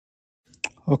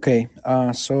Okay,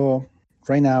 so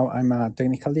right now I'm a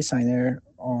technical designer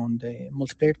on the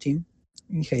multiplayer team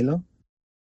in Halo.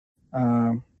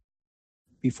 Um,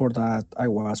 Before that, I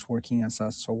was working as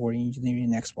a software engineer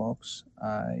in Xbox.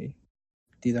 I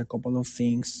did a couple of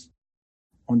things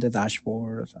on the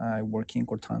dashboard. I work in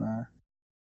Cortana.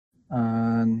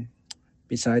 And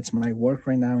besides my work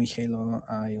right now in Halo,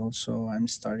 I'm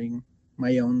starting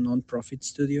my own nonprofit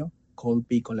studio called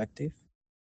B Collective.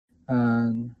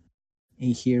 And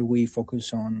in here we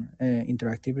focus on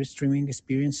interactive streaming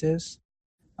experiences,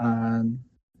 and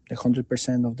the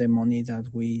 100% of the money that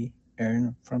we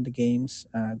earn from the games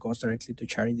goes directly to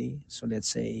charity. So let's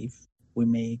say if we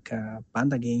make a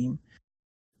Panda game,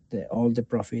 all the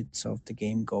profits of the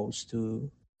game goes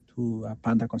to a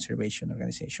Panda conservation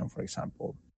organization, for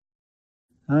example.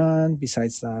 And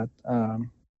besides that,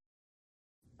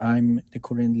 I'm the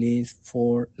current lead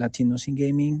for Latinos in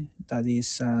Gaming. That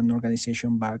is an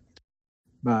organization backed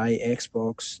by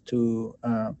Xbox to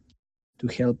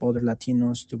help other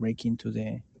Latinos to break into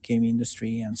the game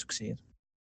industry and succeed.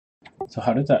 So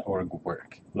how does that org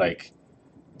work? Like,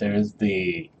 there's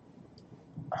the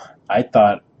I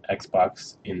thought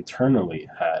Xbox internally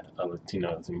had a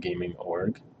Latinos in gaming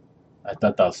org. I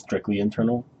thought that was strictly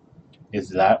internal. Is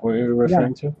that what you're Yeah,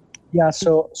 referring to? yeah.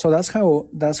 So that's how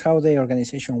the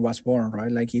organization was born,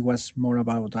 right? Like it was more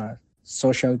about a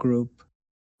social group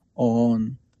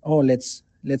on, oh, let's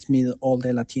meet all the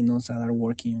Latinos that are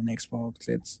working on Xbox.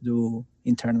 Let's do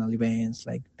internal events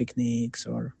like picnics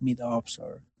or meetups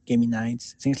or gaming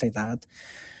nights, things like that.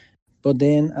 But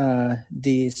then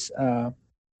this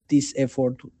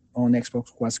effort on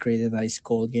Xbox was created that is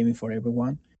called Gaming for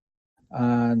Everyone,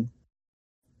 and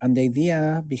and the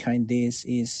idea behind this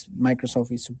is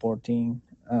Microsoft is supporting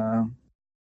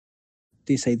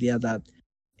this idea that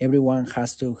everyone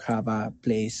has to have a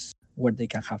place where they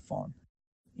can have fun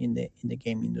in the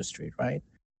game industry, right?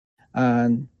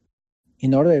 And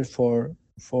in order for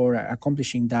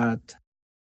accomplishing uh,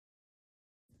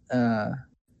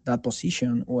 that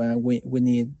position, where we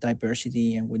need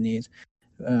diversity and we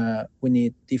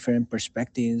need different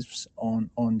perspectives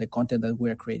on the content that we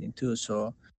are creating too.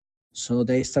 So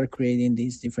they start creating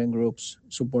these different groups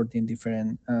supporting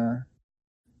different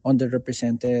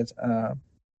underrepresented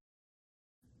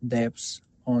devs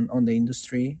on the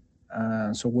industry.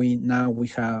 So we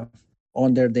have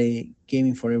under the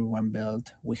Gaming for Everyone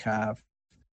belt, we have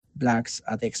blacks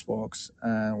at Xbox,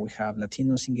 we have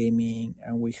Latinos in gaming,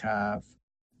 and we have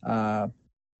uh,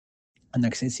 an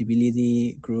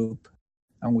accessibility group,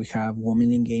 and we have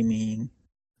women in gaming,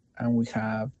 and we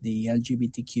have the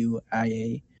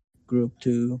LGBTQIA group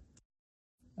too.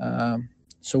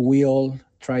 So we all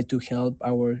try to help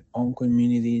our own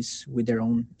communities with their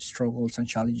own struggles and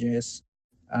challenges,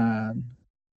 and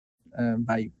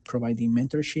by providing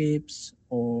mentorships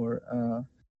or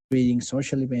creating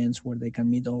social events where they can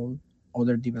meet all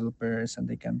other developers and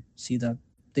they can see that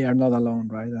they are not alone,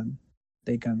 right? And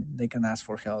they can ask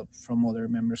for help from other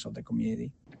members of the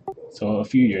community. So a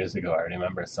few years ago, I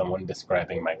remember someone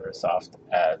describing Microsoft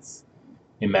as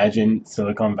imagine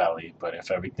Silicon Valley, but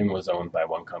if everything was owned by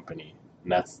one company.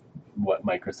 And that's what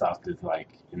Microsoft is like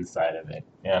inside of it.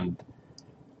 And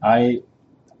I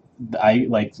I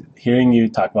like hearing you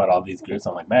talk about all these groups.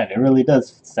 I'm like, man, it really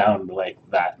does sound like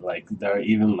that. Like there are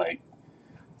even like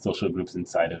social groups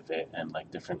inside of it, and like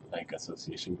different like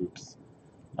association groups.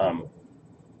 Um,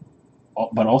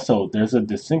 but also, there's a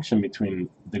distinction between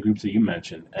the groups that you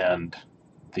mentioned and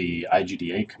the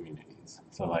IGDA communities.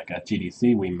 So, like at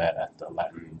GDC, we met at the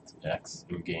Latinx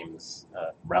in Games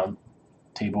round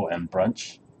table and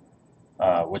brunch,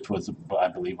 which was, I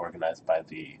believe, organized by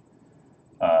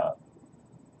uh,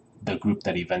 the group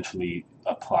that eventually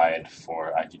applied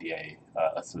for IGDA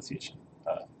association.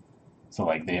 So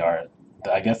like they are,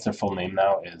 I guess their full name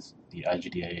now is the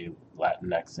IGDA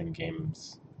Latinx in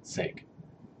Games SIG.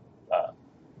 Uh,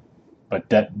 but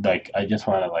that like I just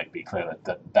want to like be clear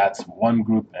that's one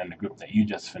group, and the group that you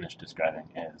just finished describing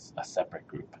is a separate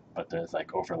group. But there's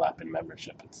like overlap in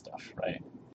membership and stuff, right?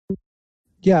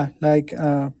 Yeah, like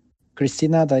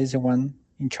Christina, that is the one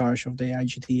in charge of the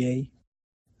IGDA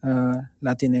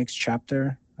Latinx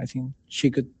chapter. I think she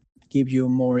could give you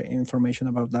more information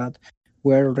about that.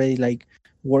 We're already like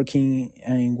working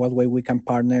in what way we can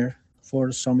partner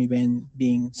for some event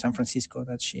being San Francisco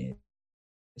that she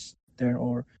is there,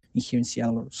 or in here in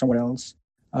Seattle or somewhere else.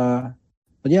 Uh,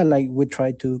 but yeah, like we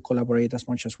try to collaborate as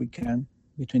much as we can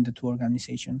between the two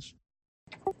organizations.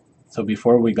 So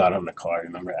before we got on the call, I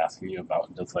remember asking you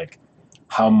about just like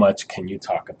how much can you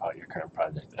talk about your current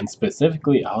project? And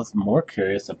specifically, I was more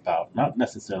curious about not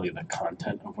necessarily the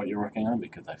content of what you're working on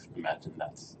because I imagine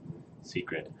that's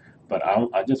secret. But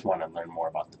I just want to learn more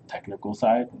about the technical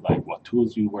side, like what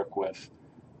tools you work with.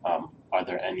 Are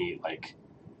there any like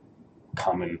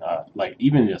common, like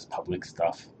even just public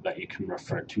stuff that you can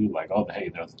refer to, like, oh, hey,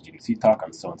 there's a GDC talk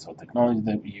on so and so technology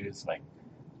that we use, like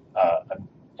uh,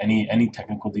 any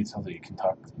technical details that you can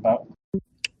talk about?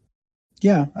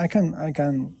 Yeah, I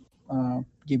can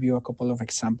give you a couple of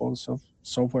examples of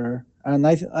software, and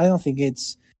I don't think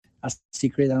it's a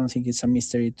secret. I don't think it's a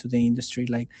mystery to the industry.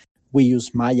 Like we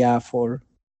use Maya for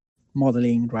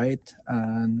modeling, right?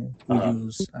 And we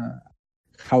use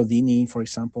Houdini, for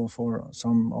example, for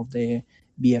some of the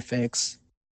VFX.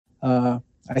 I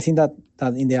think that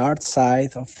in the art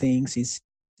side of things is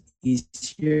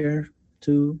easier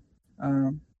to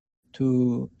um,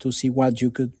 to see what you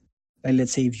could, like,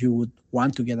 let's say if you would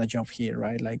want to get a job here,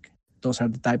 right? Like those are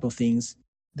the type of things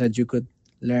that you could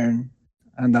learn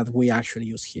and that we actually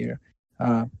use here.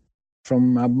 Uh,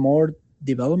 from a more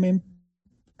development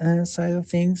side of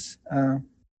things,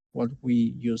 what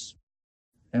we use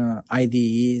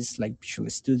IDEs like Visual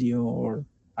Studio, or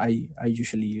I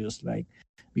usually use like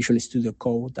Visual Studio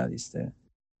Code. That is the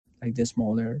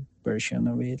smaller version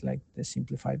of it, like the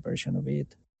simplified version of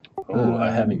it. Oh,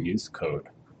 I haven't used Code.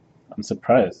 I'm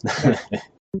surprised.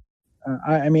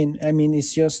 I mean,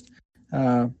 it's just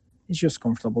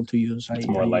comfortable to use. It's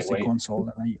more I use the lightweight.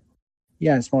 console, and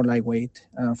yeah, it's more lightweight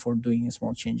for doing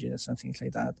small changes and things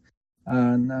like that.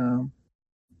 And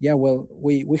yeah, well,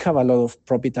 we have a lot of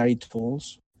proprietary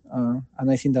tools, and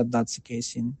I think that that's the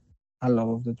case in a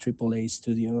lot of the AAA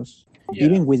studios. Yeah.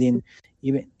 Even within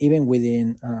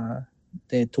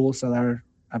the tools that are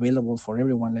available for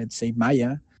everyone, let's say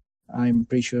Maya, I'm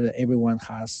pretty sure that everyone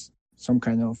has some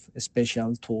kind of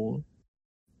special tool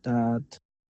that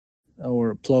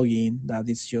or plugin that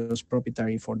is just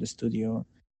proprietary for the studio,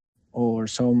 or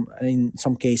in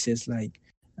some cases like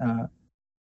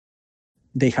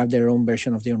they have their own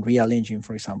version of the Unreal Engine,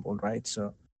 for example, right?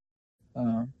 So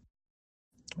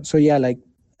yeah, like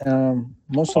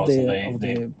most of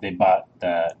they bought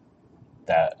that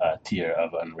tier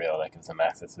of Unreal that gives them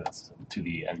access to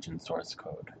the engine source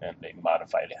code, and they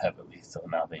modified it heavily. So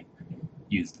now they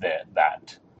use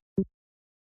that.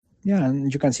 Yeah,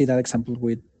 and you can see that example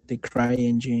with the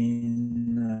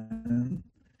CryEngine,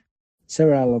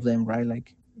 several of them, right?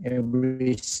 Like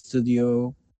every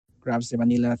studio grabs the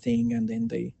vanilla thing and then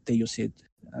they use it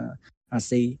as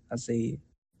they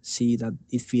see that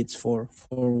it fits for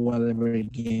whatever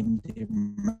game they're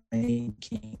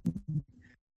making.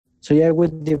 So yeah, we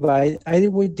divide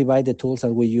the tools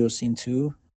that we use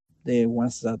into the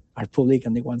ones that are public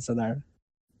and the ones that are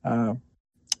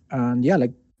and yeah,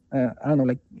 like I don't know,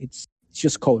 like it's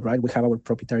just code, right? We have our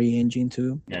proprietary engine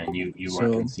too. Yeah, and you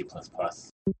work in C++.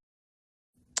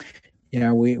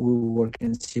 Yeah, we work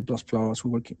in C++, we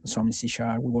work some in C#,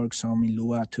 we work some in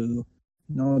Lua too.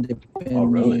 No, depending. Oh,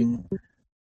 really?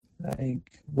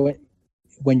 Like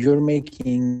when you're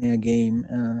making a game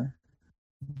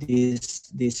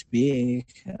this big,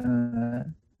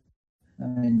 and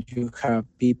you have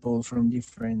people from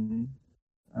different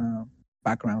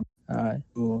backgrounds,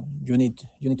 you need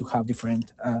to have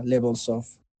different levels of,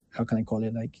 how can I call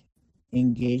it, like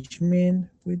engagement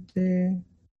with the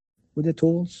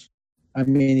tools. I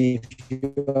mean, if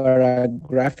you are a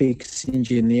graphics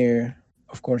engineer,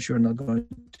 of course, you're not going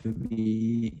to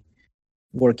be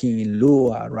working in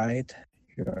Lua, right?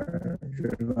 You're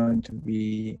going to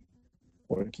be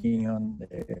working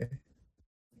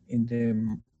in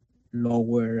the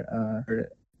lower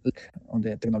on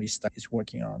the technology stack is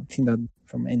working on. I think that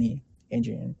from any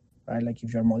engine, right? Like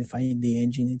if you're modifying the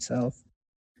engine itself,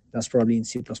 that's probably in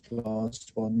C++,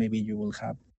 but maybe you will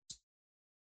have.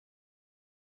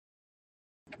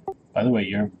 By the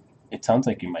way, it sounds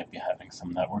like you might be having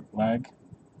some network lag.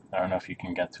 I don't know if you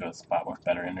can get to a spot with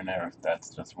better internet or if that's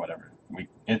just whatever.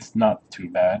 It's not too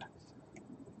bad,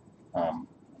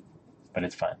 but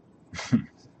it's fine.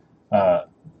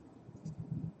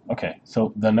 Okay,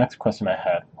 so the next question I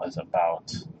had was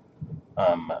about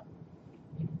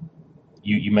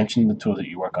you mentioned the tools that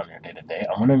you work on your day to day.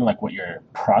 I'm wondering like what your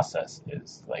process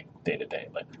is like day to day.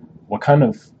 Like what kind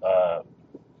of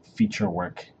feature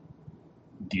work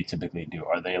do you typically do?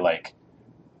 Are they like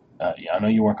I know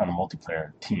you work on a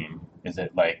multiplayer team. Is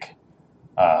it like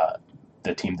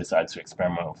the team decides to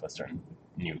experiment with a certain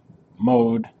new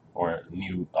mode or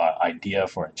new idea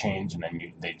for a change, and then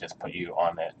they just put you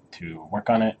on it to work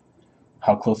on it?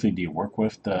 How closely do you work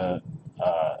with the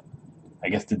I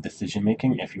guess the decision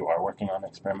making if you are working on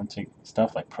experimenting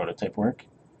stuff like prototype work?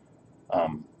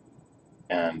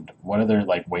 And what other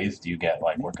like ways do you get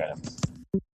like work items?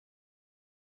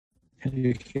 Can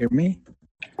you hear me?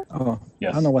 Oh,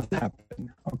 yes. I don't know what happened.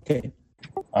 testing. Okay.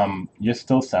 You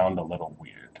still sound a little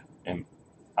weird. And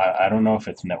I don't know if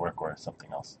it's network or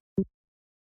something else.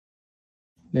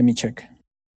 Let me check.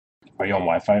 Are you on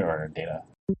Wi-Fi or data?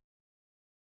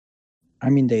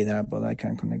 I'm in data, but I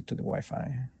can connect to the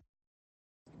Wi-Fi.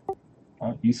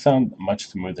 You sound much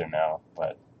smoother now,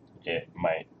 but it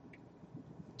might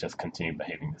just continue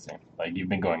behaving the same. Like you've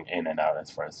been going in and out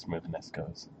as far as smoothness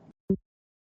goes.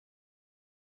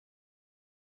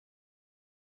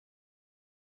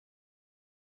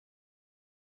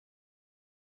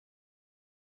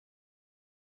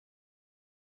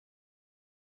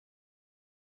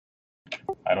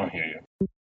 I don't hear you.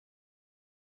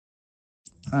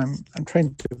 I'm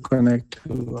trying to connect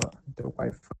to the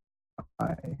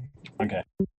Wi-Fi. Okay.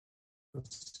 To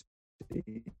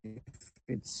see if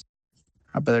it's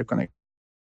a better connection.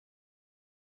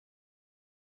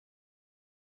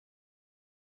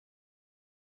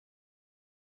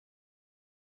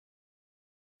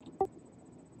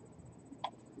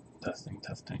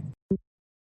 Testing.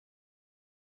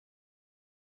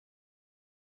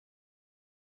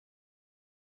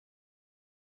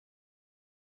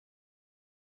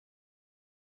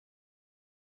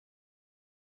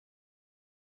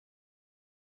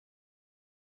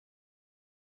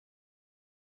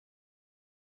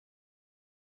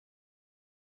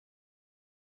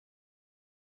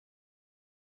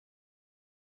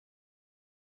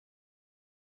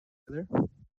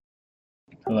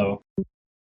 Hello.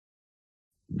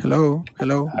 Hello.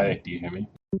 Hi, do you hear me?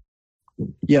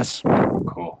 Yes.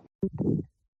 Cool.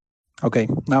 Okay,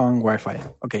 now on Wi-Fi.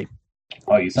 Okay.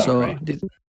 Oh, you sound So great.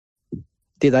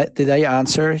 did I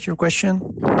answer your question?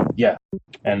 Yeah.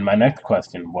 And my next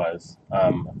question was,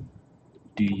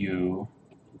 do you?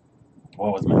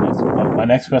 What was my next? My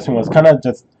next question was kind of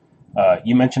just.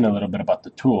 You mentioned a little bit about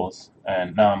the tools,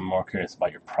 and now I'm more curious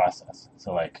about your process.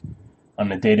 So, like, on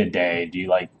the day to day, do you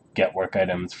like get work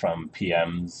items from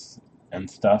PMs and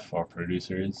stuff or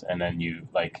producers, and then you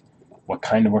like, what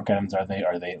kind of work items are they?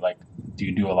 Are they like, do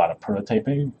you do a lot of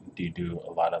prototyping? Do you do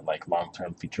a lot of like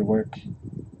long-term feature work,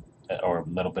 or a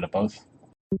little bit of both?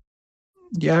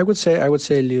 Yeah, I would say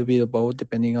a little bit of both,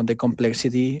 depending on the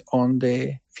complexity on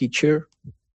the feature.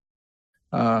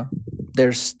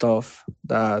 There's stuff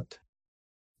that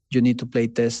you need to play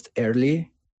test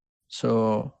early,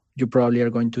 so you probably are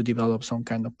going to develop some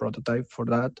kind of prototype for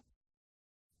that,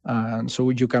 and so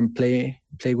you can play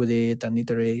with it and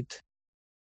iterate.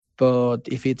 But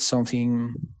if it's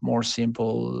something more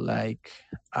simple, like,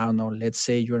 I don't know, let's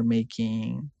say you're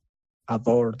making a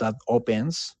door that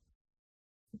opens,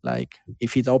 like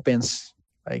if it opens,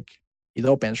 like it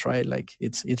opens, right? Like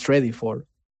it's ready for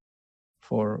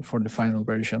the final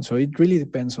version. So it really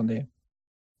depends on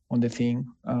the thing.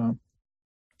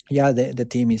 Yeah, the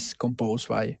team is composed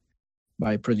by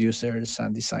producers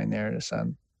and designers,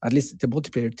 and at least the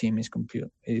multiplayer team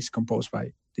is composed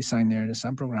by designers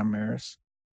and programmers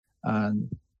and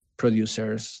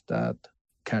producers that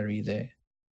carry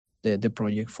the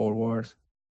project forward,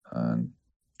 and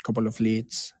a couple of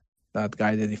leads that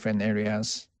guide the different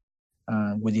areas.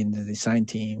 Within the design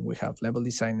team, we have level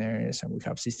designers and we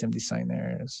have system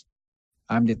designers.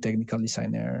 I'm the technical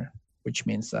designer, which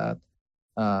means that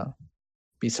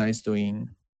besides doing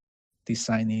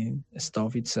designing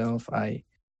stuff itself, I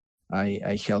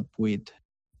help with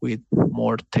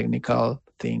more technical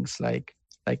things like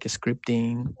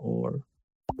scripting, or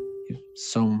if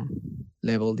some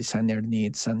level designer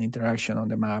needs an interaction on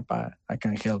the map, I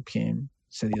can help him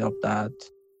set it up, that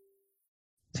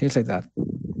things like that.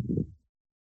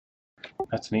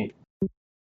 That's neat.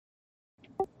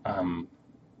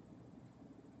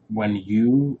 When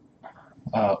you,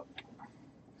 uh,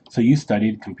 so you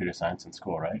studied computer science in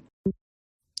school, right?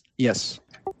 Yes.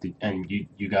 And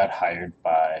you got hired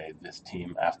by this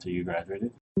team after you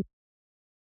graduated?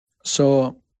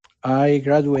 So I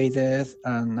graduated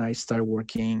and I started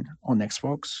working on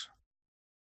Xbox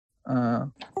Oh,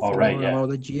 for right, yeah. about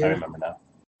a I year, remember now.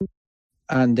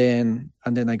 and then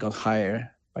I got hired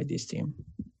by this team.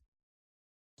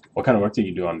 What kind of work did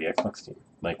you do on the Xbox team?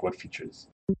 Like what features?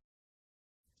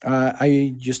 I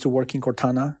used to work in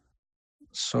Cortana,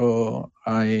 so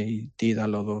I did a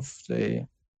lot of the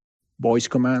voice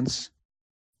commands.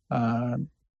 I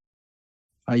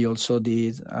also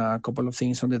did a couple of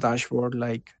things on the dashboard,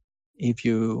 like if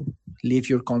you leave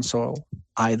your console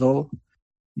idle,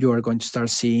 you are going to start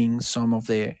seeing some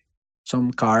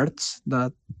cards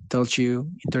that tells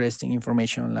you interesting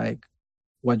information, like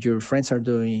what your friends are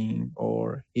doing,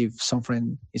 or if some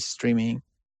friend is streaming.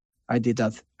 I did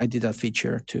that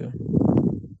feature too.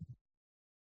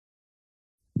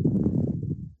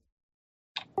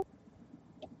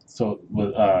 So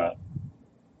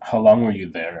how long were you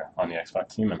there on the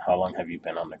Xbox team, and how long have you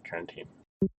been on the current team?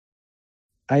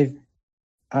 I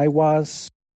I was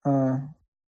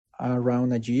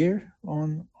around a year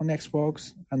on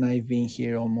Xbox, and I've been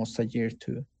here almost a year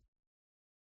too.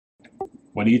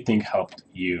 What do you think helped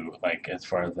you, like, as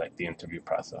far as like the interview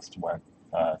process went,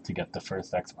 to get the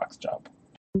first Xbox job?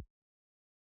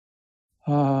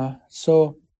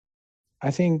 So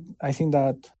I think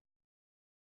that,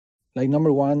 like,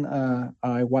 number one,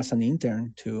 I was an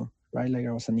intern too, right? Like,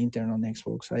 I was an intern on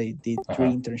Xbox. I did Uh-huh.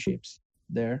 3 internships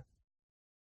there.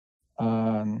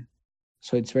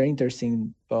 So it's very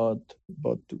interesting. But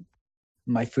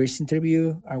my first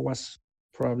interview, I was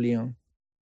probably on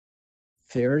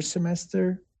third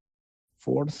semester,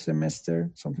 fourth semester,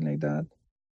 something like that.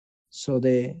 So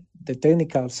the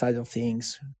technical side of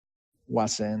things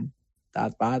wasn't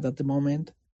that bad at the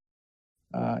moment.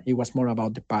 It was more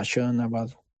about the passion,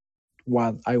 about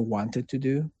what I wanted to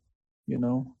do.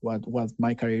 What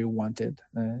my career wanted,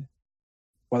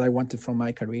 what I wanted from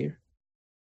my career.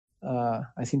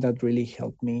 I think that really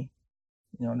helped me.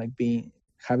 Like being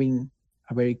having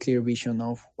a very clear vision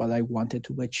of what I wanted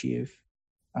to achieve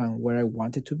and where I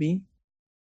wanted to be.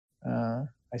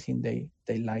 I think they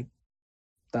like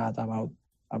that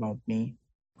about me.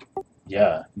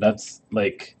 Yeah, that's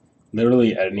like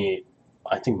literally any,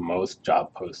 I think most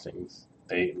job postings,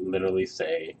 they literally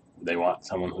say they want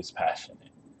someone who's passionate.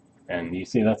 And you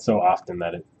see that so often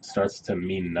that it starts to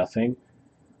mean nothing.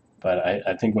 But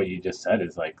I think what you just said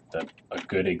is like a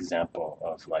good example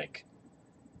of like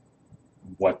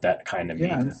what that kind of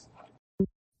Yeah, means.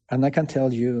 and I can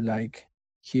tell you, like,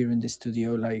 here in the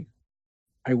studio, like,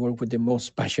 I work with the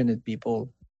most passionate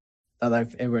people that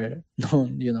I've ever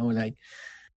known.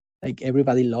 Like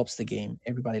everybody loves the game.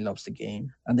 Everybody loves the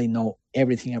game, and they know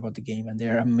everything about the game, and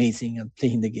they're amazing at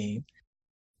playing the game.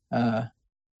 Uh,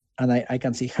 and I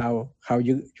can see how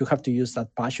you have to use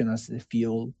that passion as the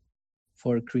fuel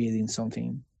for creating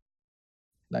something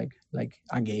like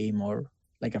a game or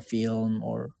like a film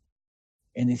or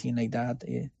anything like that.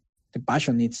 The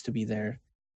passion needs to be there,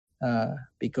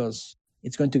 because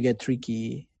it's going to get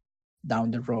tricky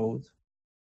down the road.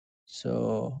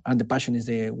 So, and the passion is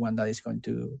the one that is going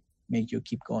to make you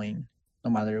keep going,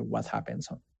 no matter what happens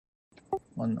on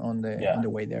Yeah. the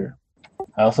way there.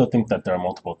 I also think that there are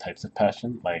multiple types of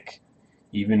passion. Like,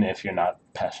 even if you're not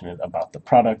passionate about the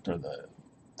product or the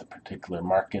particular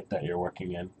market that you're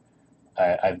working in,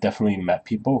 I've definitely met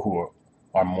people who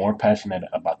are more passionate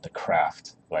about the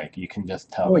craft. Like, you can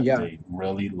just tell Oh that yeah, they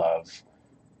really love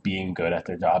being good at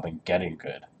their job and getting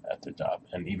good at their job.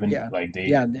 And even yeah, like they,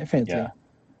 yeah, yeah. definitely.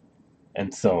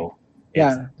 And so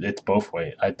Yeah, it's both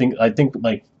way. I think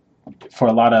like for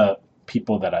a lot of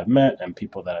people that I've met and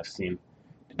people that I've seen,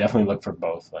 definitely look for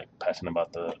both, like passion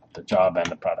about the job and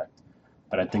the product.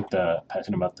 But I think the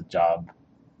passion about the job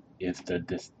is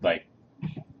this like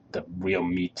the real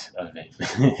meat of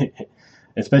it,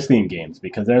 especially in games,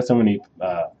 because there are so many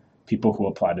people who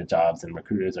apply to jobs, and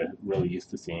recruiters are really used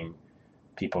to seeing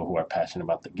people who are passionate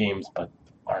about the games, but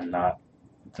are not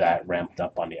that ramped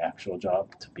up on the actual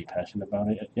job to be passionate about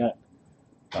it yet.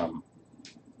 Um,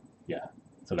 yeah,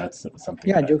 so that's something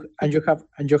yeah, that and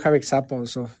I. you have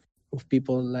examples of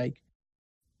people, like,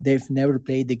 they've never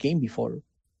played the game before,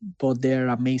 but they're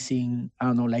amazing. I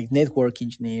don't know, like network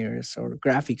engineers or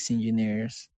graphics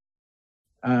engineers,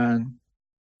 and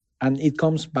it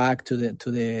comes back to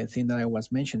the thing that I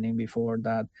was mentioning before,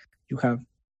 that you have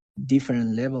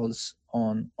different levels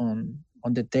on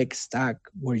the tech stack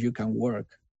where you can work.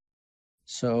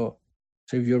 So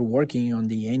if you're working on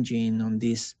the engine, on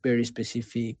this very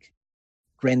specific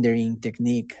rendering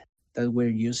technique that we're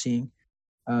using,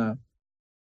 uh,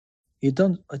 it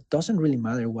doesn't really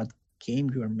matter what game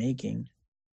you are making,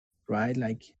 right?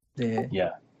 Like, the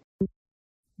Yeah,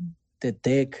 the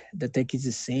tech is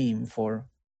the same for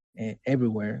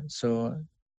everywhere. So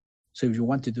if you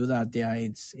want to do that, yeah,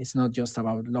 it's not just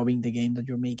about loving the game that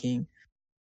you're making,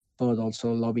 but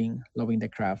also loving the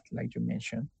craft, like you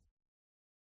mentioned.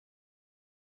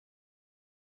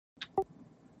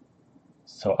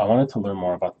 so I wanted to learn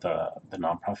more about the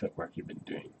nonprofit work you've been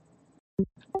doing.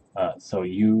 So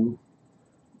you,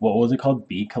 what was it called?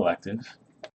 Be Collective.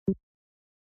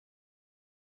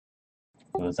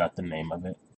 Was that the name of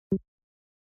it?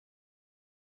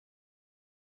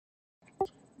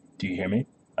 Do you hear me?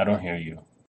 I don't hear you.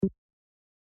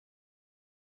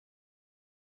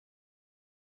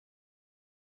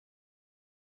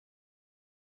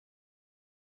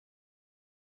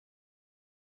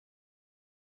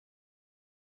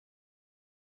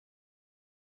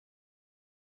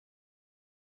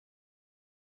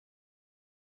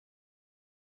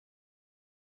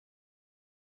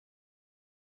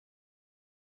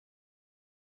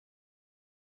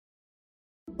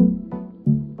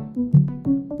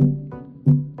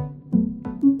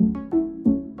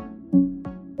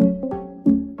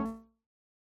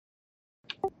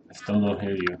 Still don't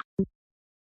hear you.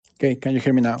 Okay, can you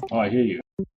hear me now? Oh, I hear you.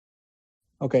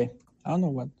 Okay. I don't know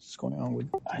what's going on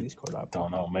with the I Discord app.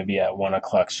 don't know. Maybe at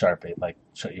 1:00 sharp, it like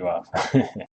shut you off.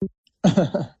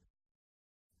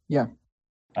 Yeah.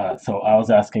 So I was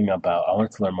asking about. I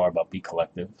wanted to learn more about Be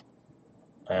Collective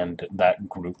and that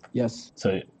group. Yes.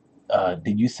 So,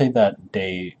 did you say that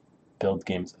they build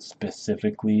games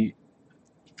specifically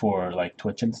for like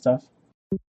Twitch and stuff?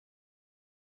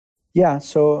 Yeah.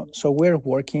 So we're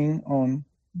working on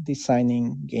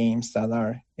designing games that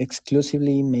are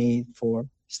exclusively made for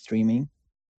streaming.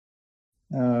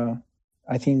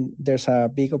 I think there's a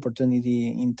big opportunity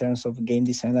in terms of game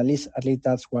design. At least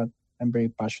that's what I'm very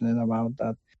passionate about.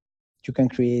 That you can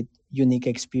create unique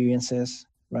experiences,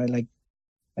 right? Like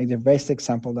the best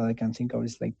example that I can think of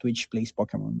is like Twitch plays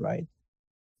Pokemon, right?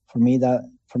 For me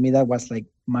that was like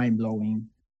mind blowing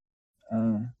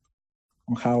on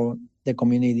how the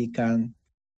community can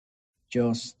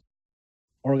just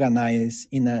organize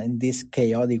in this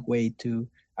chaotic way to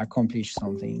accomplish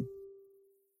something.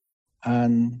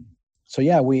 And so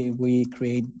yeah, we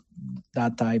create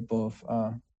that type of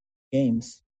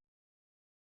games.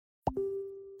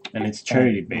 And it's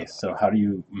charity based. So how do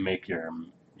you make your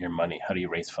money? How do you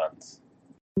raise funds?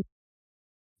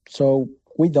 So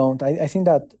we don't. I think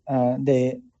that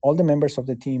all the members of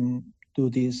the team do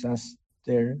this as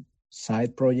their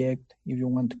side project, if you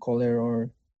want to call it,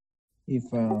 or if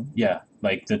Yeah,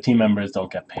 like the team members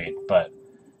don't get paid, but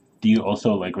do you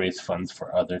also like raise funds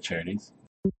for other charities?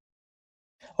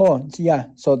 Oh yeah,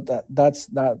 so that's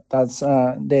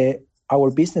the our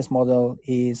business model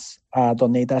is a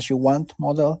donate as you want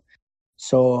model.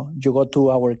 So you go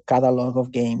to our catalog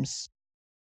of games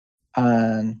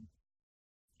and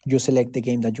you select the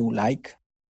game that you like,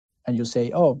 and you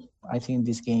say, "Oh, I think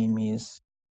this game is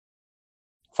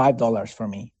 $5 for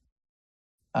me,"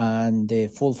 and the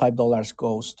full $5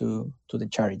 goes to the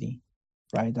charity,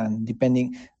 right? And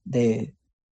depending the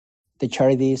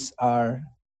charities are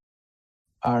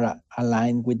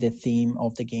aligned with the theme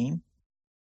of the game.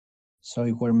 So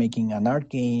if we're making an art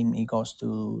game, it goes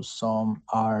to some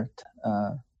art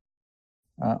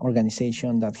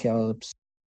organization that helps.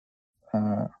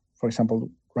 For example,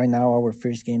 right now our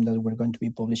first game that we're going to be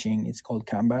publishing is called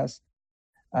Canvas,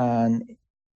 and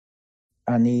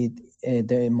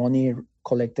the money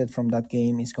collected from that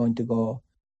game is going to go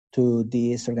to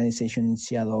this organization in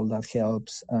Seattle that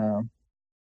helps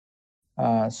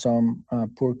some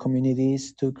poor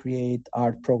communities to create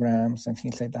art programs and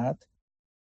things like that.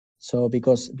 So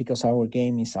because our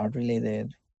game is art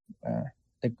related,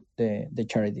 the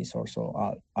charity is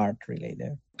also art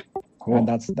related. Cool. And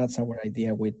that's our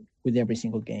idea with every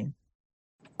single game.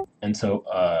 And so,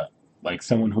 like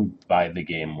someone who'd buy the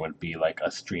game would be like a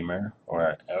streamer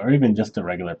or even just a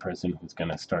regular person who's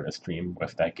gonna start a stream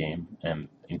with that game and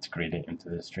integrate it into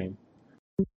the stream.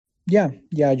 Yeah.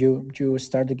 You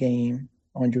start the game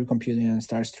on your computer and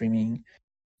start streaming.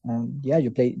 Yeah,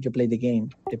 you play the game.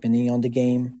 Depending on the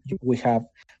game, we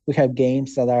have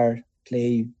games that are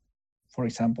played. For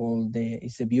example,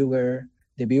 it's the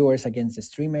viewers against the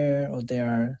streamer, or there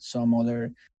are some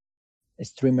other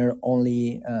streamer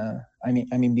only. I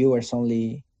mean viewers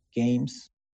only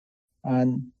games,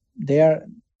 and they are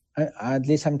at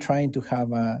least I'm trying to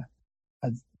have a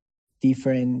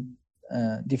different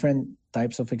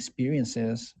types of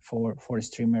experiences for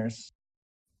streamers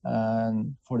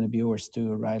and for the viewers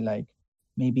too, right? Like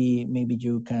maybe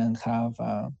you can have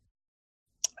a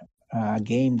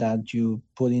game that you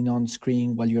put in on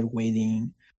screen while you're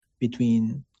waiting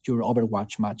between your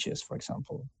Overwatch matches, for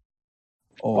example,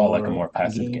 or like a more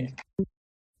passive game.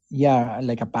 Yeah,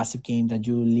 like a passive game that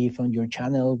you leave on your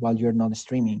channel while you're not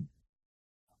streaming,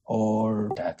 or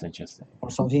that's interesting,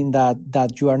 or something that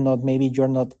you're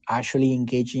not actually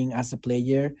engaging as a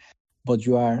player, but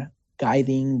you are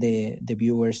guiding the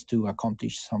viewers to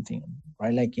accomplish something,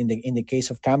 right? Like in the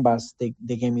case of Canvas, the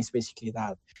game is basically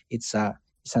that. It's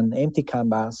an empty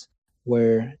canvas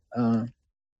where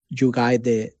you guide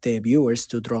the viewers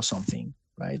to draw something,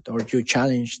 right? Or you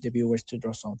challenge the viewers to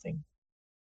draw something.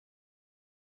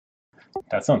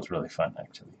 That sounds really fun,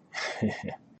 actually.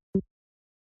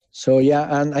 So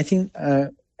yeah, and I think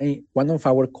one of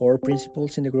our core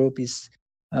principles in the group is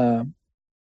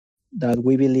that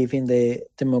we believe in the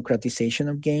democratization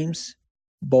of games,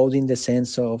 both in the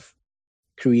sense of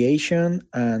creation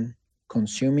and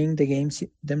consuming the games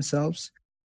themselves.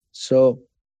 So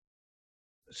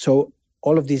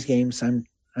all of these games, I'm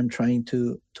trying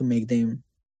to make them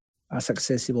as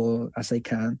accessible as I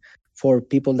can for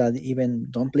people that even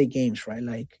don't play games, right?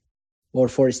 Like, or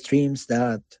for streams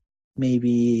that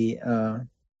maybe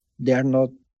they are not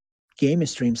game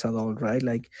streams at all, right?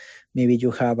 Like maybe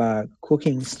you have a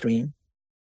cooking stream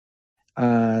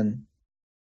and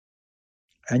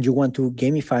you want to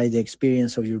gamify the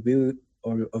experience of your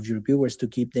viewers to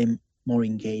keep them more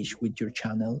engaged with your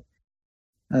channel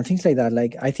and things like that.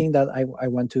 Like I think that I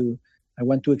want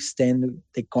to extend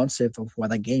the concept of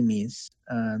what a game is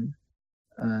and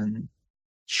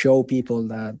show people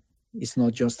that it's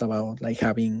not just about like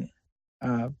having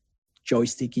a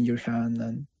joystick in your hand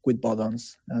and with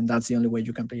buttons, and that's the only way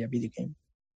you can play a video game.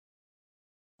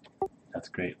 That's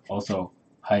great. Also,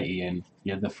 hi Ian,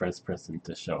 you're the first person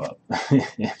to show up.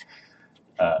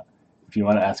 If you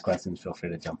want to ask questions, feel free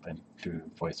to jump in through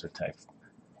voice or text,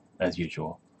 as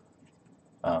usual.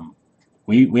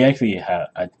 We actually have.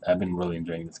 I've been really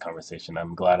enjoying this conversation.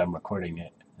 I'm glad I'm recording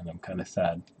it, and I'm kind of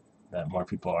sad that more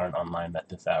people aren't online at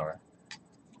this hour.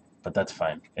 But that's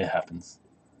fine. It happens.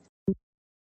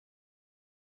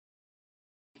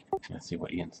 Let's see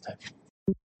what Ian's typing.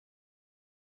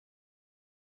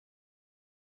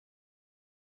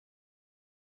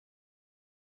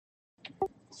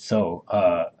 So,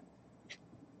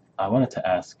 I wanted to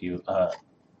ask you,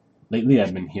 lately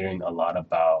I've been hearing a lot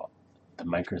about the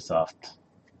Microsoft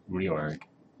reorg.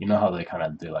 You know how they kind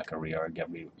of do like a reorg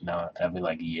every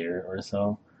like year or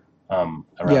so,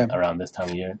 around this time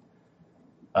of year.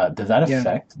 Does that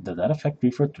affect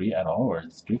 343 at all, or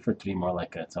is 343 more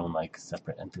like its own like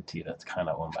separate entity that's kind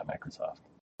of owned by Microsoft?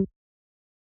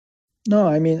 No,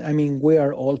 I mean we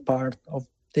are all part of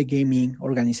the gaming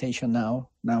organization now.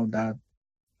 Now that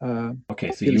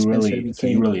okay, so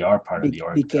you really are part of the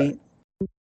org. Became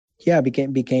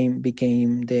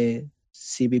the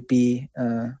CVP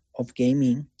of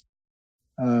gaming.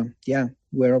 Yeah,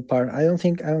 we're a part. I don't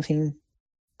think,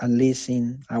 at least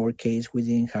in our case, we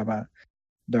didn't have a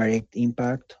direct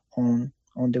impact on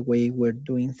the way we're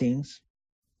doing things,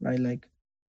 right? Like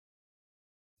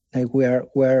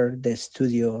we're the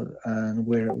studio and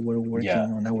we're working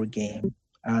on our game,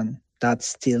 and that's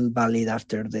still valid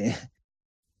after the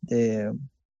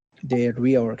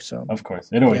reorg. So of course,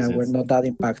 it always is. We're not that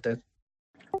impacted.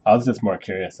 I was just more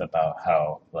curious about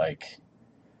how, like,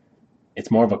 it's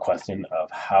more of a question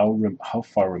of how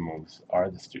far removed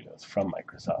are the studios from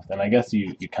Microsoft, and I guess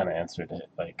you kind of answered it.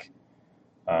 Like,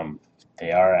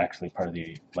 they are actually part of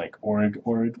the like org,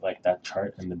 like that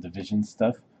chart and the division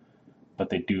stuff, but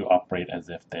they do operate as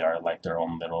if they are like their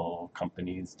own little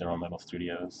companies, their own little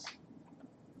studios.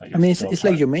 I mean, it's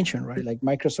like you mentioned, right? Like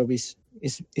Microsoft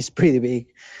is pretty big,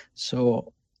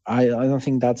 so I don't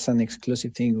think that's an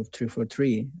exclusive thing of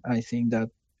 343. I think that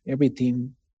every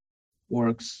team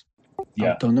works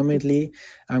autonomously,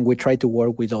 and we try to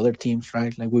work with other teams,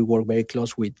 right? Like we work very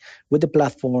close with the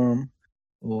platform,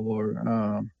 or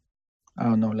I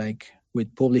don't know, like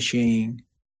with publishing,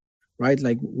 right?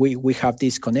 Like we have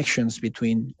these connections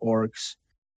between orgs.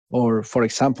 Or for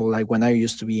example, like when I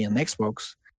used to be on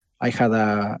Xbox, I had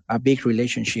a big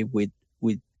relationship with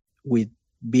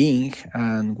Bing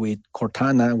and with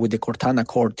Cortana, with the Cortana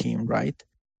core team, right?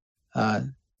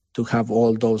 To have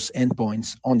all those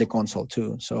endpoints on the console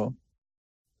too. So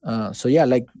yeah,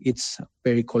 like it's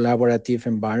very collaborative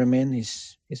environment.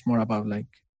 It's more about like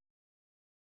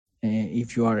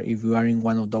if you are in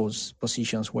one of those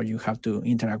positions where you have to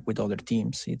interact with other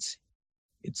teams,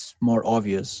 it's more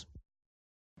obvious.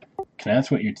 Can I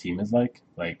ask what your team is like?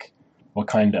 Like, what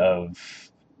kind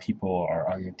of people are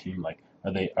on your team? Like,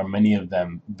 are many of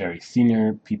them very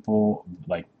senior people?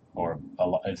 Like, or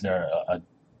is there a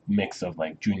mix of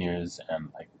like juniors and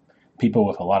like people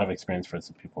with a lot of experience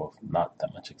versus people with not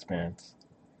that much experience?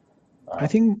 I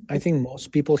think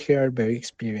most people here are very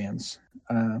experienced.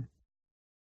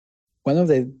 One of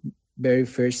the very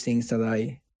first things that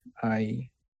I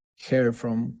heard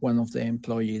from one of the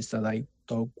employees that I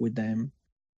talked with them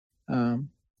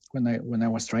when I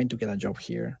was trying to get a job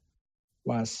here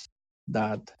was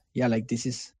that like this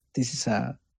is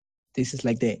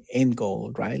like the end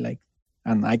goal, right? Like,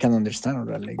 and I can understand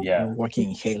that, like you're working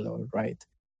in Halo, right?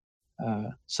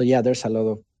 So there's a lot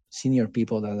of senior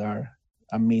people that are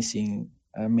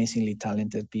amazingly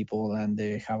talented people, and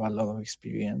they have a lot of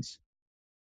experience.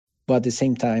 But at the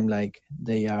same time, like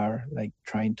they are like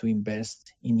trying to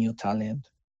invest in new talent,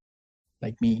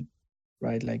 like me,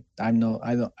 right? Like I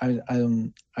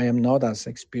am not as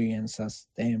experienced as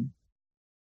them,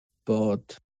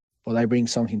 but I bring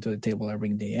something to the table. I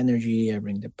bring the energy, I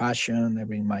bring the passion, I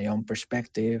bring my own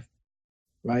perspective,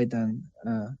 right? And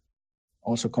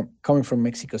also coming from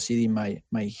Mexico City, my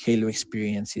Halo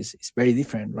experience is very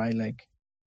different, right? Like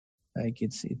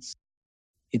it's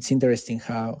interesting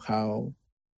how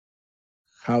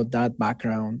that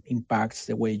background impacts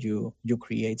the way you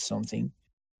create something.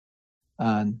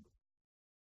 And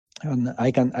and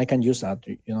I can use that.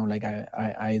 Like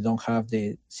I don't have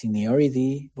the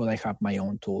seniority, but I have my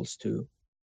own tools too.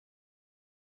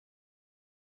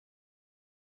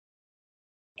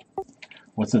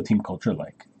 What's the team culture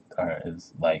like?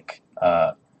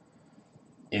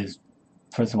 Is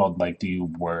first of all, like, do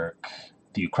you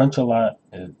crunch a lot?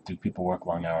 Do people work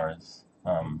long hours?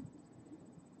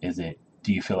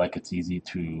 Do you feel like it's easy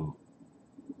to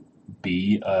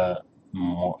be a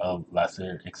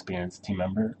lesser experienced team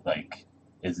member? Like,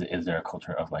 is there a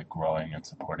culture of like growing and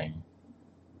supporting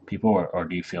people, or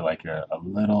do you feel like you're a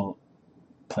little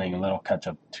playing a little catch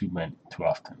up too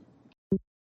often?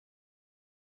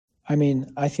 I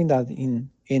mean, I think that in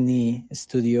any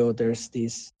studio, there's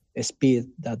this speed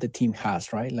that the team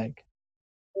has, right? Like,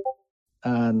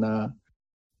 and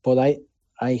but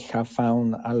I have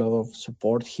found a lot of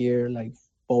support here, like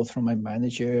both from my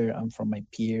manager and from my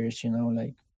peers.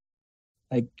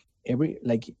 Like every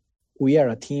like we are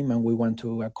a team and we want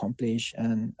to accomplish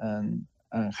and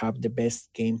have the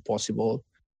best game possible.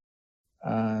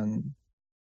 And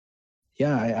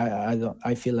yeah, I don't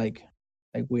I feel like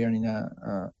we are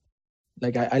in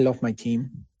like I love my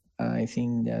team. I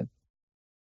think that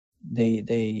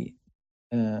they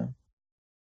uh,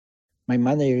 my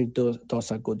manager does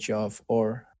a good job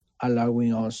or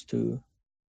allowing us to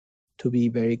be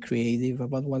very creative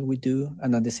about what we do,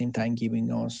 and at the same time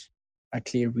giving us a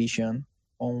clear vision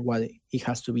on what it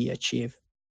has to be achieved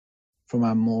from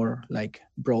a more like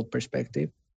broad perspective.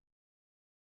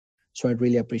 So I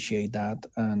really appreciate that.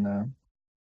 And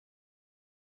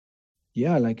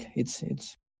yeah, like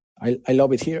I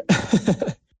love it here.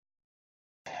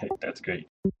 That's great.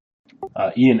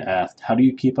 Ian asked, "How do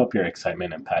you keep up your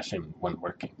excitement and passion when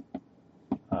working?"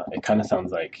 It kind of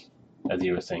sounds like, as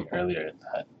you were saying earlier,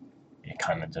 that it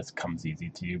kind of just comes easy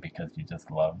to you because you just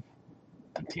love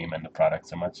the team and the product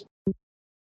so much.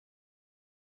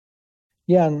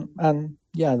 Yeah, and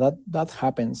yeah, that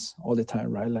happens all the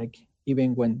time, right? Like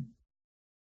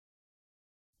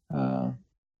uh,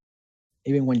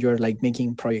 even when you're like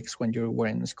making projects when you were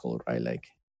in school, right? Like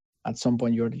at some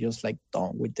point you're just like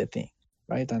done with the thing,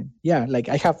 right? And yeah, like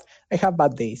I have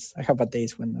bad days. I have bad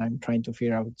days when I'm trying to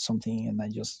figure out something and I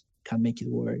just can't make it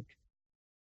work.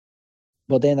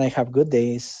 But then I have good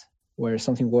days where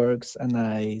something works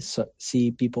and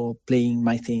see people playing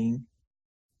my thing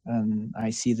and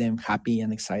I see them happy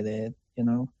and excited.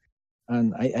 And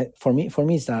for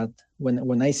me is that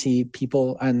when I see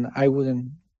people, and I wouldn't,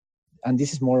 and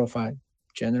this is more of a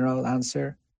general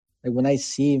answer, like when I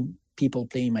see people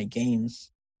playing my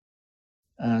games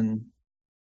and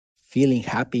feeling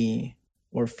happy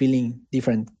or feeling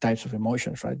different types of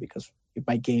emotions, right? Because if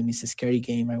my game is a scary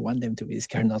game, I want them to be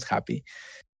scared, not happy.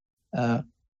 uh,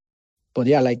 but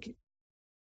yeah, like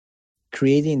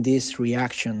creating this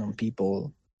reaction on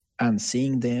people and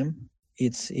seeing them,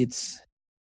 it's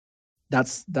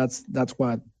that's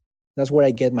where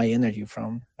I get my energy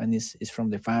from, and it's from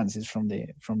the fans, it's from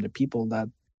the people that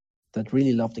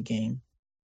really love the game.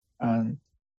 And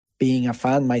being a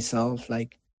fan myself,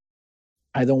 like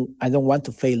I don't want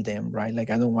to fail them, right? Like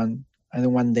I don't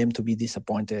want them to be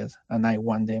disappointed, and I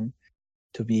want them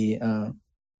to be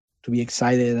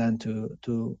excited and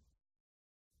to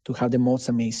have the most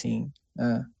amazing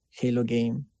Halo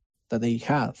game that they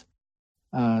have.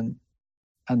 And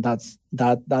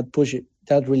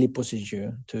that really pushes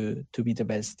you to be the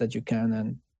best that you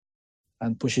can,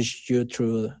 and pushes you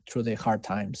through the hard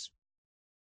times.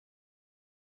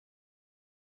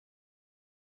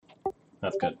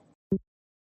 That's good.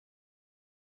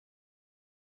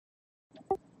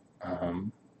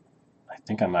 Um, I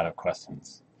think I'm out of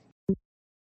questions.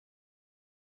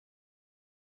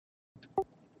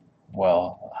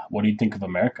 Well, what do you think of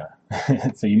America?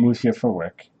 So you moved here for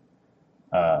work.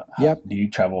 Yep. Do you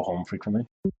travel home frequently?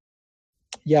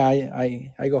 Yeah,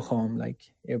 I go home like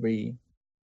every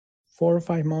 4 or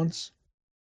 5 months,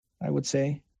 I would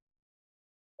say.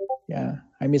 Yeah,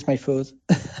 I miss my food.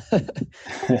 and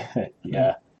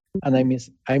Yeah, and I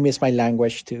miss my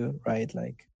language too, right?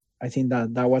 Like I think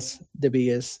that was the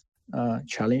biggest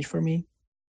challenge for me.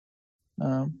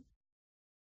 um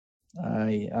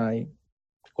I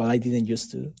well, I didn't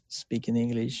used to speak in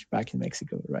English back in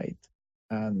Mexico, right?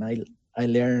 And I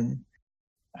learned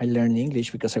I learned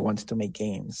English because I wanted to make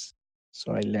games.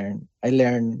 So I learned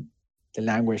the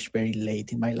language very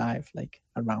late in my life, like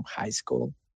around high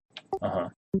school. uh-huh.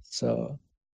 So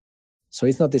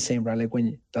it's not the same, right? Like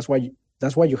that's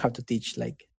why you have to teach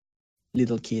like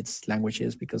little kids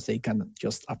languages, because they can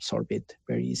just absorb it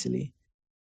very easily.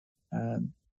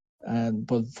 And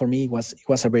but for me it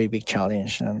was a very big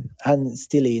challenge, and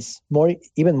still is more,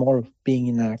 even more being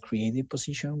in a creative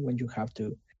position when you have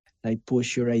to like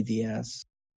push your ideas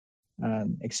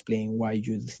and explain why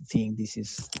you think this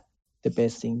is the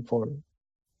best thing for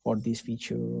this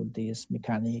feature or this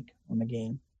mechanic on the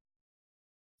game.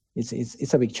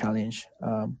 It's a big challenge,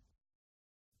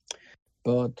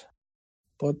 but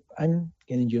I'm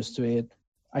getting used to it.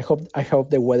 I hope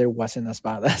the weather wasn't as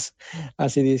bad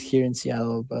as it is here in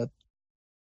Seattle, but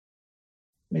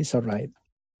it's all right.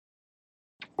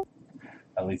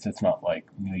 At least it's not like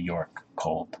New York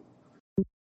cold.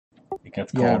 It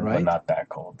gets Yeah, cold, but right. not that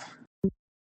cold.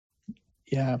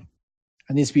 Yeah,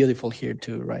 and it's beautiful here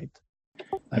too, right?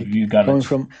 Have Like you gone? coming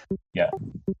from Yeah.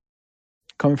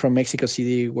 coming from Mexico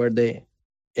City, where the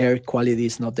air quality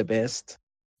is not the best.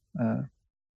 Uh,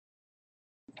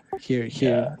 here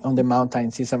Yeah. on the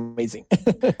mountains is amazing.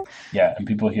 Yeah, and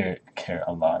people here care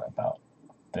a lot about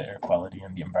the air quality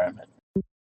and the environment.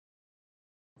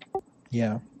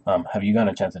 Yeah. Have you gotten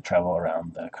a chance to travel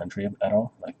around the country at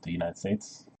all, like the United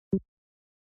States?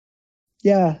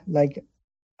 Yeah, like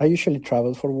I usually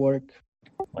travel for work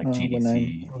Like when I'm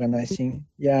GDC? organizing.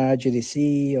 Yeah,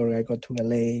 GDC, or I go to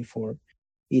LA for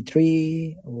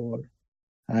E3, or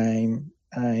I'm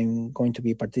going to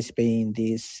be participating in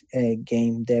this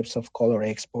Game Depths of Color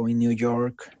Expo in New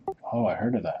York. Oh, I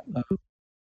heard of that.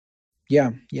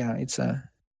 Yeah, it's an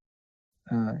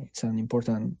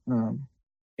important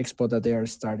expo that they are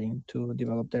starting to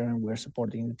develop there, and we're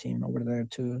supporting the team over there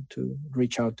to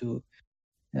reach out to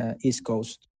East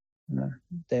Coast uh,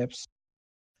 devs.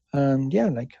 And yeah,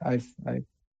 like I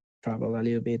travel a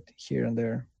little bit here and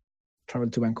there. Travel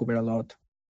to Vancouver a lot,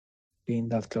 being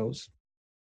that close.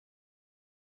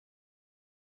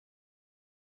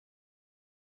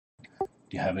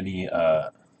 Do you have any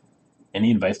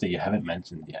advice that you haven't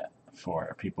mentioned yet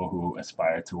for people who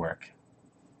aspire to work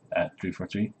at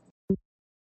 343?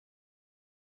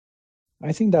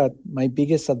 I think that my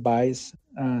biggest advice,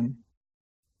 and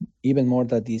even more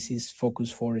that this is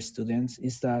focused for students,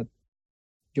 is that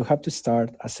you have to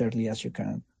start as early as you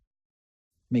can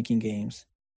making games,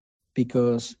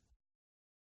 because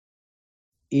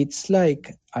it's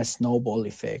like a snowball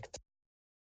effect.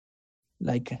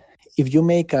 Like if you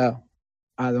make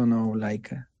I don't know,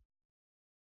 like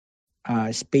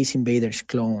a Space Invaders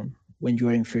clone when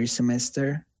you're in first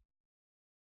semester,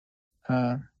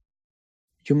 uh,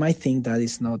 you might think that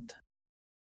it's not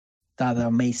that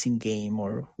amazing game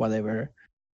or whatever,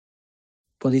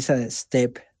 but it's a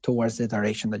step towards the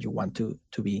direction that you want to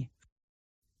be.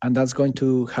 And that's going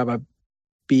to have a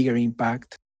bigger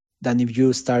impact than if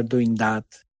you start doing that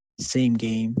same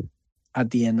game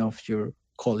at the end of your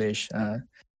college, uh,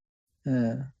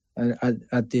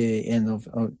 at the end of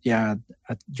yeah,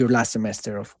 at your last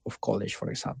semester of college, for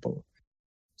example.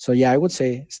 So yeah, I would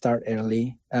say start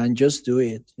early and just do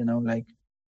it. Like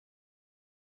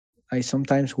I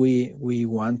sometimes we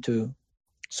want to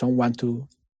someone to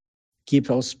give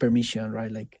us permission,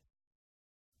 right? Like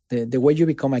the way you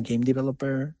become a game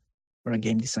developer or a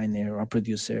game designer or a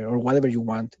producer or whatever you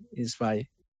want is by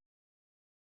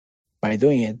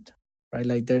doing it, right?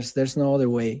 Like there's no other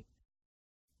way.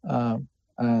 um,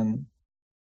 and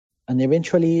and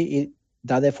eventually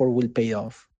that effort will pay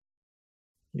off.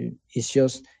 It's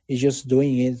just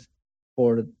doing it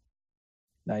for,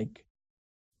 like,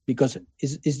 because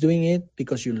it's doing it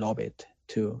because you love it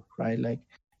too, right? Like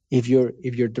if your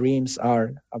dreams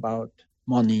are about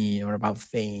money or about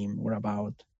fame or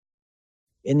about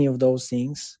any of those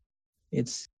things,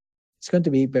 it's it's going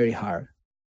to be very hard.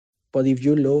 But if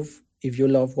you love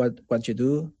what you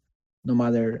do, no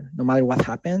matter what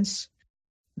happens,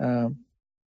 um,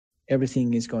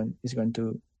 everything is going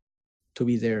to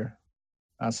be there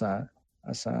as a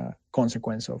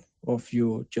consequence of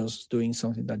you just doing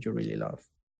something that you really love.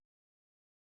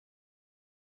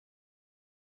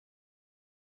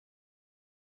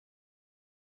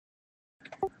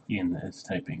 Ian is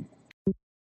typing.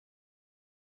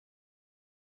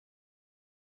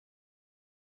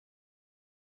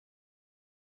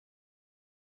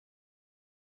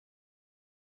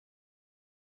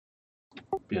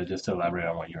 Yeah, just to elaborate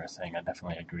on what you were saying, I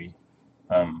definitely agree.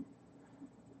 Um,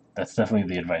 that's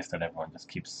definitely the advice that everyone just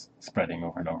keeps spreading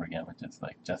over and over again, which is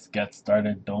like just get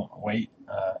started, don't wait,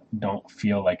 don't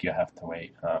feel like you have to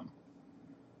wait.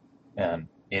 And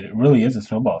it really is a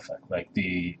snowball effect. Like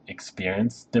the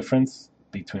experience difference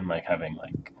between like having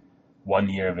like 1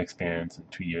 year of experience and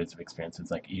 2 years of experience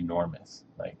is like enormous.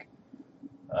 Like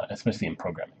especially in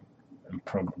programming. And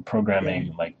Yeah.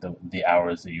 programming, like the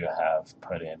hours that you have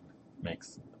put in,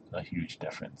 makes a huge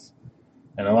difference.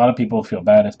 And a lot of people feel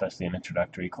bad, especially in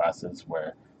introductory classes,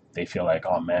 where they feel like,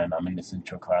 oh man, I'm in this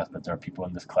intro class, but there are people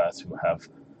in this class who have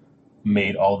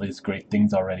made all these great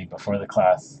things already before the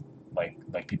class,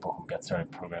 like people who get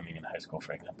started programming in high school,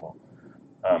 for example.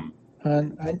 Um,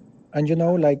 and and you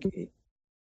know, like,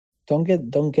 don't get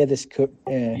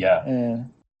yeah,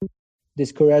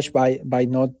 discouraged by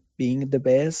not being the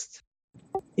best.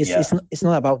 yeah, It's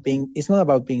not about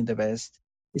being the best.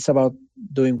 It's about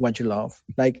doing what you love.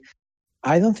 Like,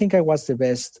 I don't think I was the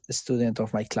best student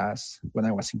of my class when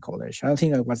I was in college. I don't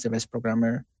think I was the best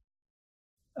programmer.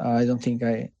 I don't think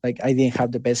I didn't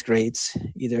have the best grades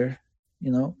either,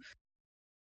 you know.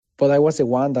 But I was the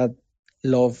one that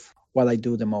loved what I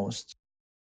do the most.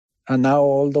 And now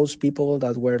all those people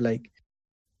that were like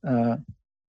uh,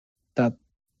 that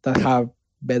that have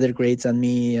better grades than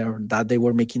me, or that they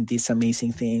were making these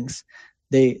amazing things,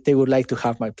 they would like to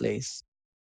have my place,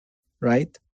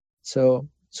 right? So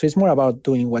it's more about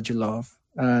doing what you love,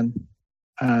 and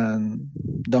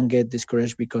don't get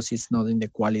discouraged because it's not in the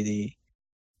quality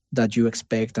that you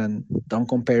expect, and don't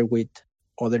compare with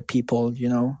other people, you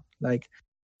know. Like,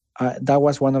 that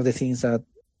was one of the things that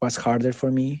was harder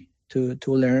for me to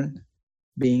learn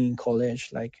being in college,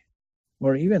 like,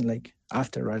 or even like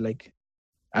after, right? Like,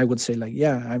 I would say, like,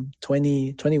 yeah, I'm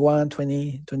 20, 21,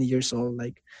 20 years old.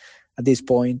 Like, at this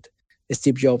point,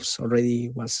 Steve Jobs already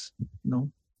was,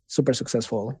 super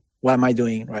successful. What am I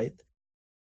doing, right?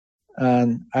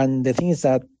 And the thing is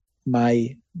that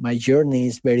my journey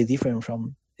is very different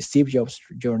from Steve Jobs'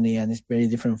 journey, and it's very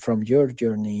different from your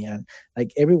journey. And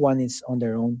like, everyone is on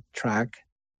their own track,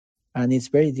 and it's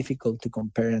very difficult to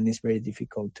compare, and it's very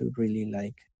difficult to really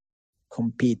like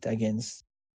compete against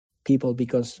people,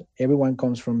 because everyone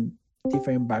comes from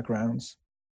different backgrounds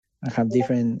and have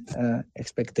different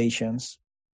expectations,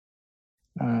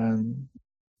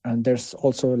 and there's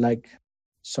also like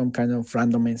some kind of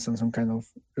randomness and some kind of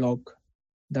luck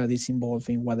that is involved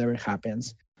in whatever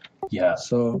happens. yeah,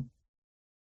 So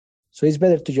it's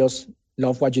better to just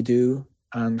love what you do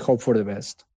and hope for the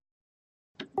best.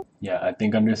 yeah. I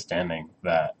think understanding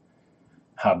that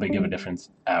how big of a difference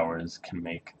hours can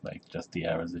make, like just the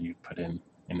hours that you put in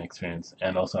experience,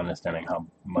 and also understanding how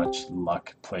much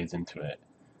luck plays into it.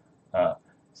 Uh,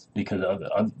 because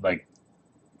like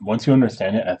once you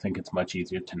understand it, I think it's much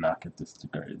easier to not get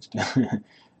discouraged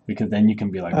because then you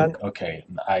can be like, And okay,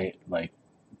 I like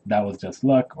that was just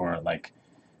luck, or like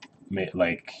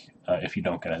if you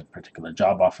don't get a particular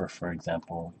job offer, for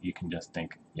example, you can just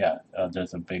think, yeah,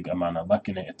 there's a big amount of luck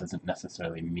in it. It doesn't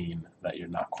necessarily mean that you're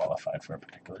not qualified for a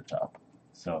particular job.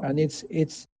 So and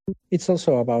it's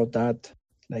also about that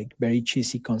like very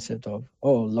cheesy concept of,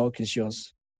 oh, luck is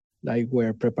just like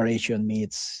where preparation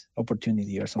meets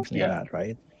opportunity or something like yeah, that,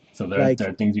 right? so there Like,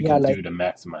 are things you yeah, can like, do to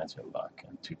maximize your luck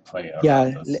and to play around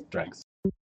yeah, those strengths.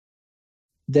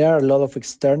 there are a lot of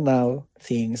external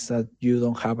things that you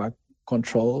don't have a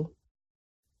control,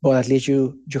 but at least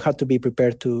you have to be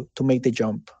prepared to make the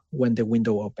jump when the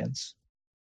window opens.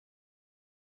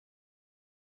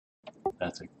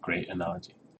 That's a great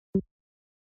analogy.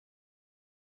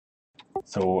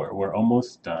 So we're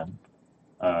almost done.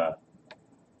 Uh,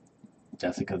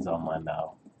 Jessica's online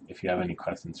now. If you have any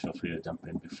questions, feel free to jump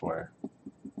in before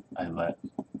I let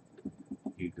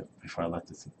you go. Before I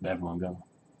let everyone go.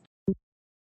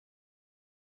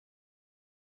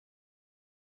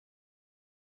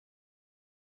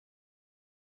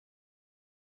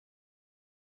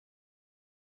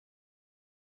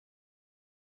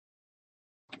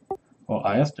 Well,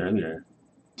 I asked earlier,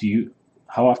 do you?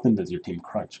 How often does your team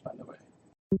crunch? By the way.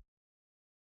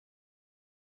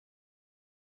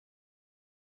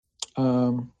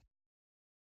 um,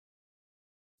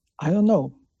 I don't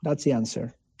know. That's the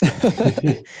answer.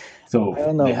 So I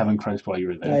don't they know. haven't crunched while you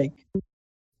were there. Like,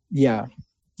 yeah,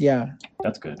 yeah.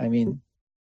 That's good. I mean,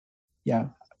 yeah,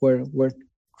 we're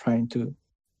trying to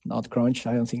not crunch.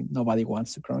 I don't think nobody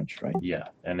wants to crunch, right? Yeah,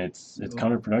 and it's So,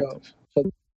 counterproductive. so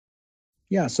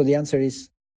yeah. So the answer is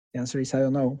I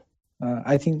don't know.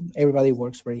 I think everybody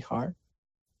works very hard.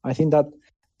 I think that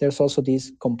there's also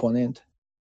this component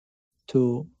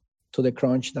to the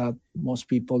crunch that most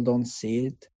people don't see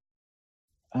it.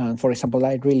 And for example,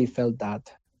 I really felt that,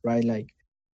 right? Like,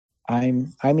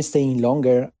 I'm staying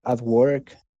longer at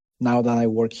work now that I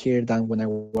work here than when I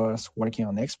was working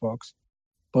on Xbox.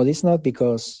 But it's not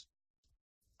because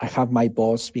I have my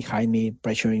boss behind me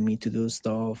pressuring me to do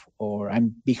stuff, or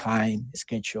I'm behind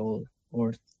schedule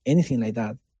or anything like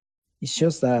that. It's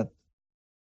just that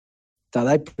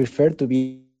I prefer to be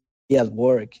at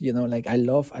work. Like, I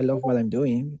love what I'm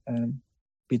doing, and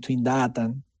between that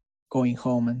and going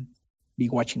home and be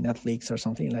watching Netflix or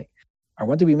something, like, I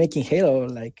want to be making Halo.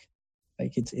 Like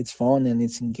it's fun and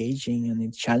it's engaging and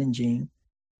it's challenging.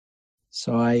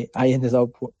 So I ended up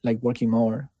like working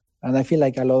more, and I feel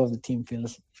like a lot of the team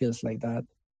feels like that.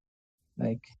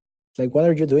 Like, like, what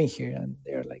are you doing here? And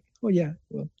they're like, oh yeah,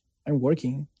 well, I'm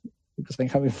working because I'm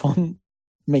having fun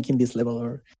making this level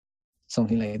or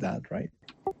something like that, right?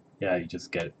 Yeah, you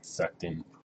just get sucked in.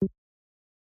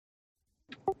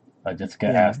 Jessica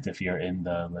Yeah. asked if you're in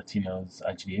the Latinos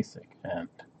IGDA SIG, and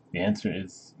the answer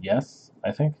is yes,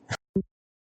 I think.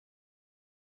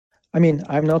 I mean,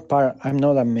 I'm not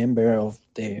a member of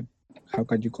the, how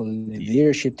can you call it, the The,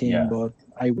 leadership team, yeah, but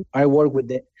I work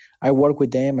with I work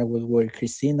with them. I work with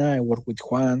Christina. I work with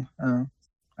Juan. I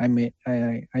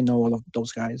know all of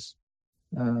those guys.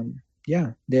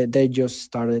 Yeah, they just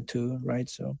started to, right?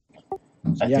 So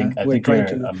yeah, I we're think trying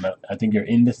you're to. I think you're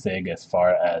in the SIG as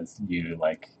far as you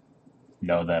like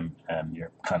know them and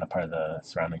you're kind of part of the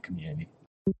surrounding community.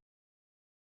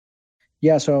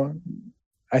 Yeah, so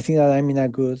I think that I'm in a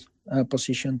good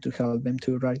position to help them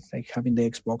too, right? Like having the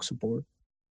Xbox support.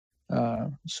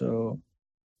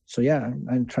 So yeah,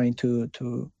 I'm trying to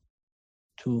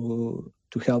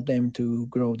help them to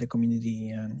grow the community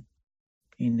and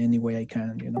in any way I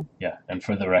can, you know. Yeah, and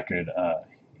for the record,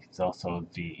 he's also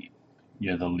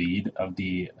you're the lead of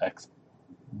the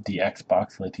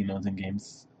Xbox Latinos in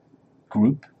Games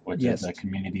group, which is a Yes.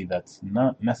 community that's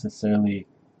not necessarily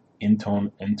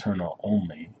internal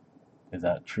only. Is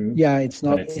that true? Yeah, But it's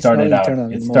not internal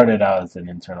it anymore. started out as an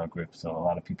internal group, so a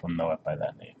lot of people know it by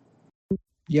that name.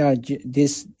 Yeah,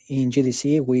 this in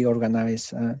GDC we organize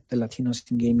the Latinos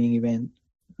in Gaming event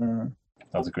uh,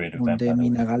 That was a great on event, the by the way.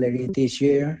 Mina Gallery this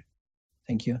year.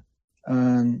 Thank you.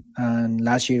 And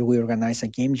last year we organized a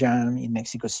game jam in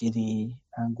Mexico City,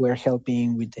 and we're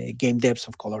helping with the Game Devs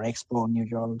of Color Expo in New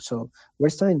York. So we're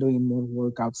starting doing more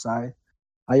work outside.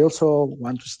 I also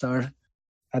want to start,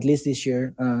 at least this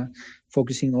year,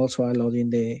 focusing also a lot in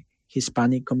the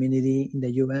Hispanic community in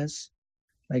the U.S.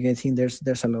 Like I think there's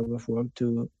a lot of work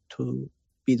to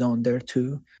be done there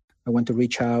too. I want to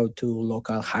reach out to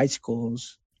local high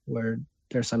schools where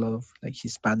there's a lot of like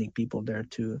Hispanic people there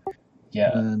too,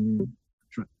 Yeah, and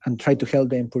and try to help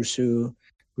them pursue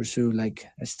like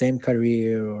a STEM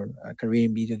career or a career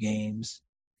in video games,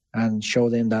 and show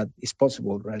them that it's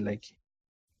possible, right? Like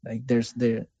there's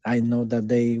the I know that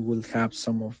they will have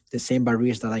some of the same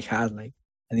barriers that I had. Like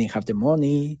I didn't have the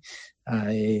money.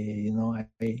 I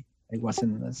yeah.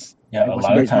 wasn't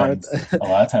very smart. A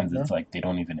lot of times, No? it's like they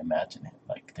don't even imagine it.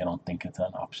 Like they don't think it's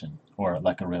an option or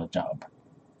like a real job.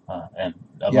 And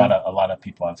Yeah, a lot of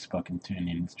people I've spoken to in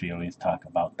the industry always talk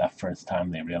about that first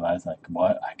time they realize like,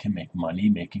 what, I can make money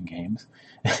making games,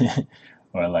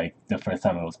 or like the first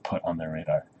time it was put on their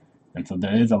radar. And so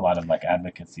there is a lot of like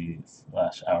advocacy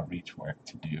slash outreach work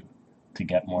to do to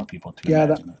get more people to yeah.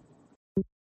 imagine it.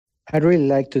 I really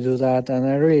like to do that, and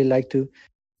I really like to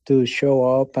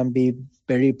show up and be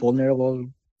very vulnerable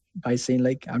by saying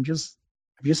like I'm just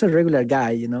a regular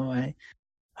guy.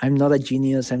 I'm not a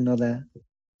genius. I'm not a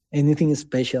anything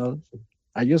special.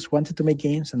 I just wanted to make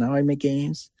games, and now I make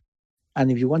games.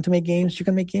 And if you want to make games, you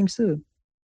can make games too.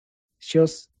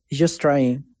 It's just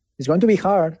trying. It's going to be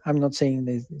hard. I'm not saying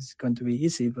that it's going to be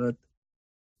easy, but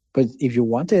if you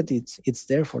want it, it's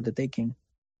there for the taking.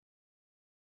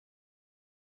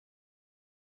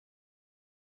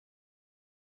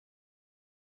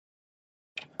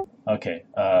 Okay,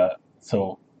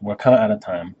 so we're kind of out of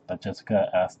time, but Jessica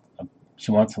asked,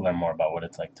 she wants to learn more about what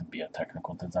it's like to be a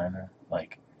technical designer,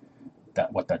 like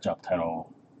that, what that job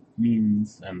title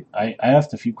means. And I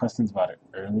asked a few questions about it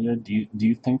earlier. Do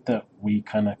you think that we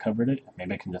kind of covered it?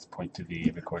 Maybe I can just point to the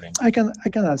recording. I can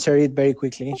answer it very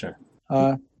quickly. Sure.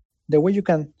 Uh, the way you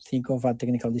can think of a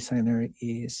technical designer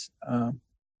is a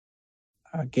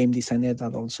game designer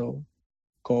that also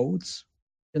codes.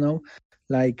 You know,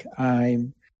 like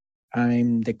I'm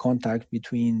the contact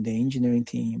between the engineering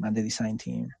team and the design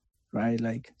team, right?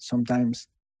 Like sometimes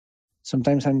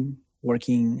I'm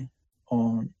working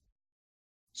on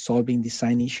solving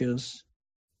design issues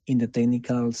in the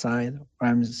technical side, or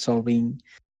I'm solving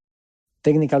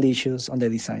technical issues on the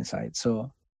design side. So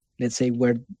let's say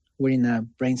we're in a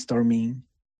brainstorming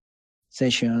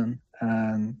session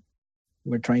and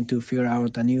we're trying to figure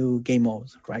out a new game mode,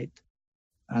 right?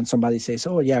 And somebody says,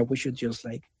 "Oh yeah, we should just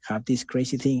like have this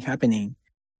crazy thing happening."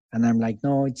 And I'm like,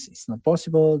 "No, it's not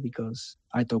possible because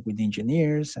I talk with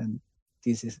engineers and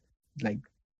this is like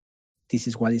this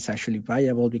is what is actually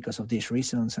viable because of these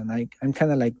reasons." And I'm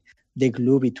kind of like the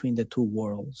glue between the two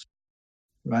worlds,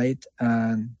 right?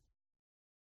 And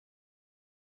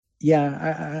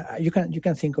yeah, you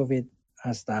can think of it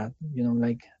as that,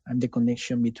 like I'm the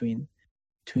connection between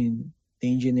the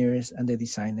engineers and the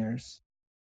designers.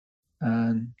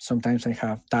 And sometimes I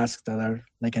have tasks that are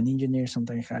like an engineer,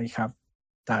 sometimes I have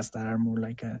tasks that are more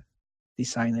like a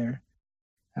designer.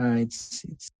 It's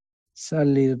it's a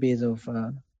little bit of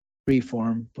a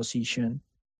reform position.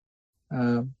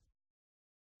 But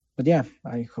yeah,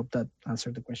 I hope that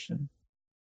answered the question.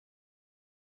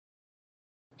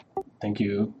 Thank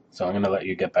you. So I'm going to let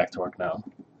you get back to work now.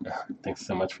 Thanks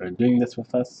so much for doing this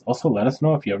with us. Also, let us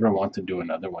know if you ever want to do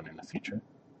another one in the future.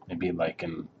 Maybe like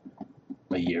in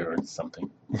a year or something.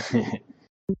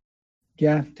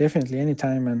 Yeah, definitely,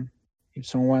 anytime. And if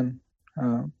someone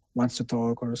wants to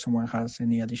talk or someone has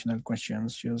any additional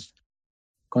questions, just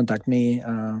contact me.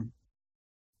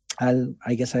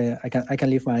 I guess I can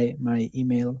leave my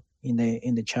email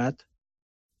in the chat,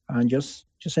 and just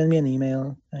send me an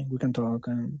email and we can talk.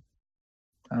 And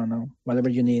I don't know, whatever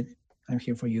you need, I'm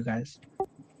here for you guys.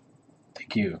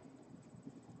 Thank you.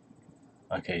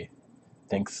 Okay.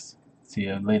 Thanks. See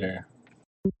you later.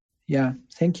 Yeah,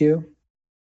 thank you.